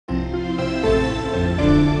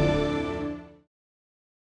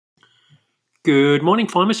Good morning,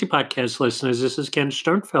 Pharmacy Podcast listeners. This is Ken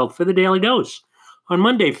Sternfeld for the Daily Dose on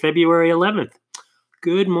Monday, February 11th.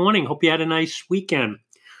 Good morning. Hope you had a nice weekend.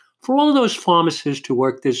 For all of those pharmacists who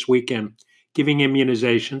work this weekend giving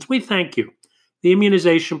immunizations, we thank you. The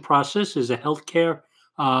immunization process is a healthcare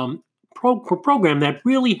program that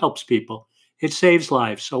really helps people. It saves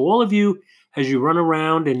lives. So, all of you, as you run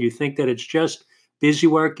around and you think that it's just busy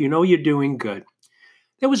work, you know you're doing good.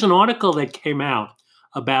 There was an article that came out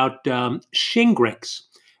about Shingrix,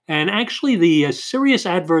 and actually the serious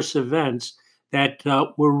adverse events that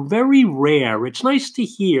were very rare. It's nice to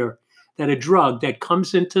hear that a drug that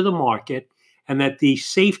comes into the market and that the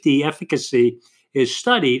safety efficacy is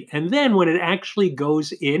studied, and then when it actually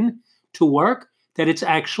goes in to work, that it's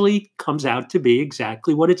actually comes out to be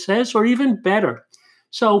exactly what it says, or even better.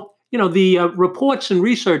 So, the reports and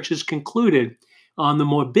research has concluded on the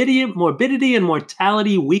morbidity and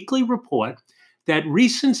mortality weekly report that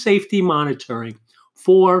recent safety monitoring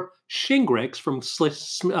for Shingrix from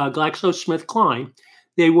GlaxoSmithKline,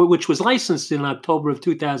 which was licensed in October of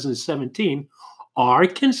 2017, are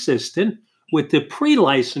consistent with the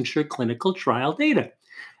pre-licensure clinical trial data.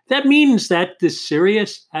 That means that the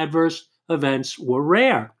serious adverse events were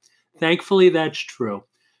rare. Thankfully, that's true,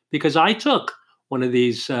 because I took one of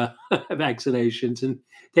these vaccinations, and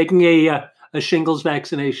taking a shingles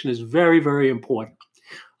vaccination is very, very important.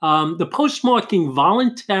 The post-marketing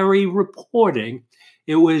voluntary reporting,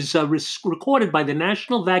 it was recorded by the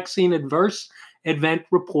National Vaccine Adverse Event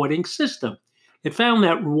Reporting System. It found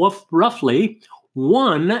that roughly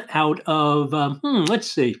one out of,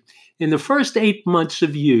 in the first 8 months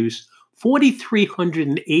of use,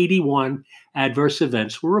 4,381 adverse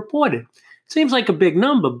events were reported. It seems like a big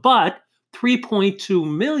number, but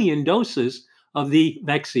 3.2 million doses of the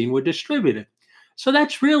vaccine were distributed. So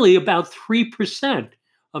that's really about 3%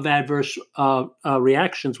 of adverse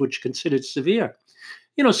reactions, which are considered severe.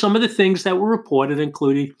 Some of the things that were reported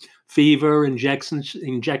including fever, injection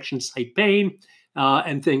site pain,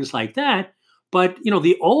 and things like that. But,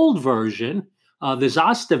 the old version, the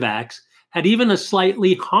Zostavax, had even a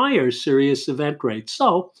slightly higher serious event rate.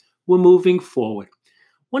 So we're moving forward.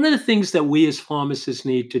 One of the things that we as pharmacists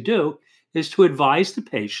need to do is to advise the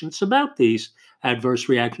patients about these adverse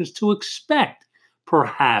reactions, to expect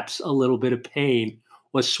perhaps a little bit of pain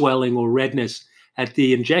or swelling or redness at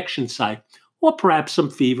the injection site, or perhaps some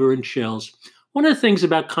fever and chills. One of the things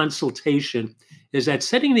about consultation is that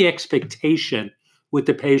setting the expectation with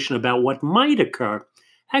the patient about what might occur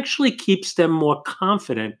actually keeps them more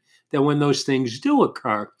confident that when those things do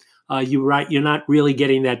occur, you're not really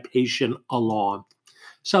getting that patient alarmed.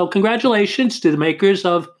 So congratulations to the makers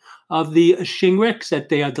of the Shingrix, that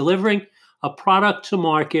they are delivering a product to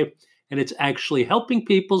market, and it's actually helping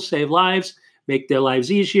people save lives, make their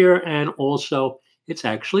lives easier, and also it's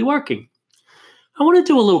actually working. I want to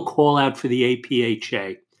do a little call out for the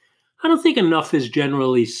APhA. I don't think enough is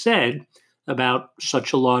generally said about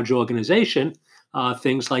such a large organization.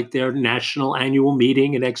 Things like their national annual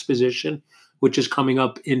meeting and exposition, which is coming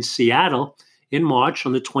up in Seattle in March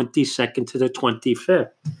on the 22nd to the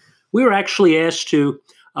 25th. We were actually asked to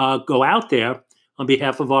go out there on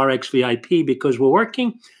behalf of RxVIP because we're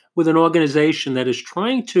working with an organization that is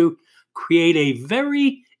trying to create a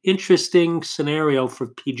very interesting scenario for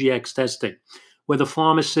PGX testing, where the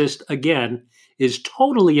pharmacist, again, is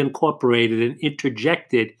totally incorporated and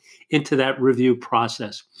interjected into that review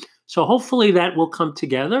process. So hopefully that will come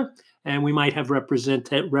together, and we might have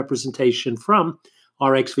representation from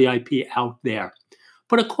RxVIP out there.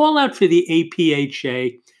 But a call out for the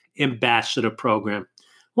APhA Ambassador Program.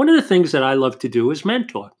 One of the things that I love to do is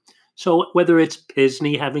mentor. So whether it's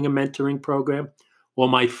PISNI having a mentoring program, or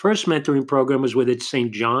my first mentoring program was with at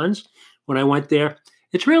St. John's when I went there,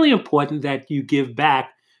 it's really important that you give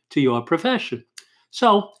back to your profession.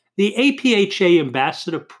 So the APhA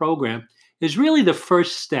Ambassador Program is really the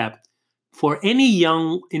first step for any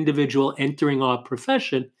young individual entering our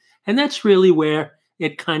profession, and that's really where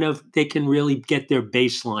they can really get their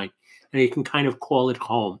baseline, and they can kind of call it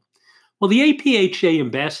home. Well, the APhA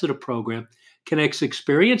Ambassador Program connects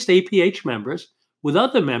experienced APH members with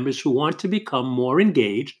other members who want to become more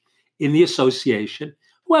engaged in the association,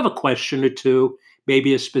 who have a question or two,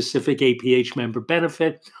 maybe a specific APH member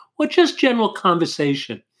benefit, or just general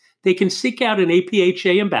conversation. They can seek out an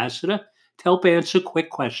APhA ambassador to help answer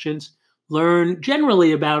quick questions, learn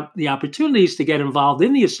generally about the opportunities to get involved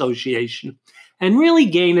in the association, and really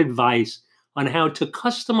gain advice on how to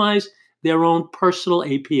customize their own personal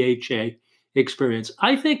APhA experience.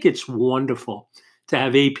 I think it's wonderful to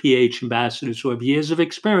have APH ambassadors who have years of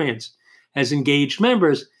experience as engaged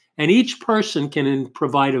members, and each person can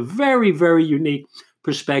provide a very, very unique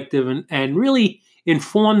perspective and really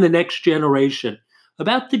inform the next generation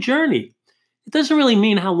about the journey. It doesn't really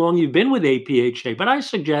mean how long you've been with APHA, but I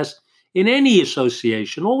suggest in any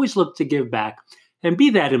association, always look to give back and be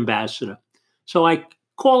that ambassador. So I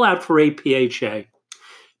call out for APHA.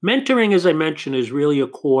 Mentoring, as I mentioned, is really a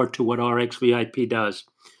core to what RxVIP does.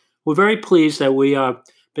 We're very pleased that we have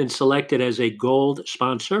been selected as a gold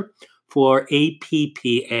sponsor for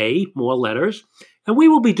APPA, more letters, and we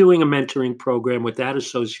will be doing a mentoring program with that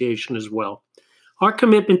association as well. Our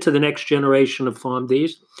commitment to the next generation of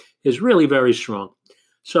PharmDs is really very strong.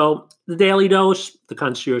 So the Daily Dose, the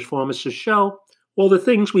Concierge Pharmacist Show, all the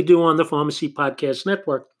things we do on the Pharmacy Podcast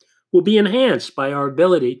Network will be enhanced by our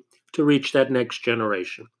ability to reach that next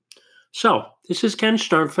generation. So this is Ken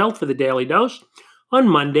Sternfeld for the Daily Dose on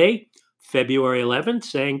Monday, February 11th,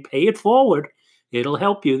 saying pay it forward. It'll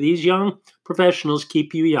help you. These young professionals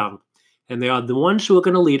keep you young, and they are the ones who are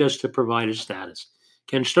going to lead us to provider status.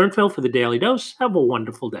 Ken Sternfeld for the Daily Dose. Have a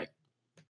wonderful day.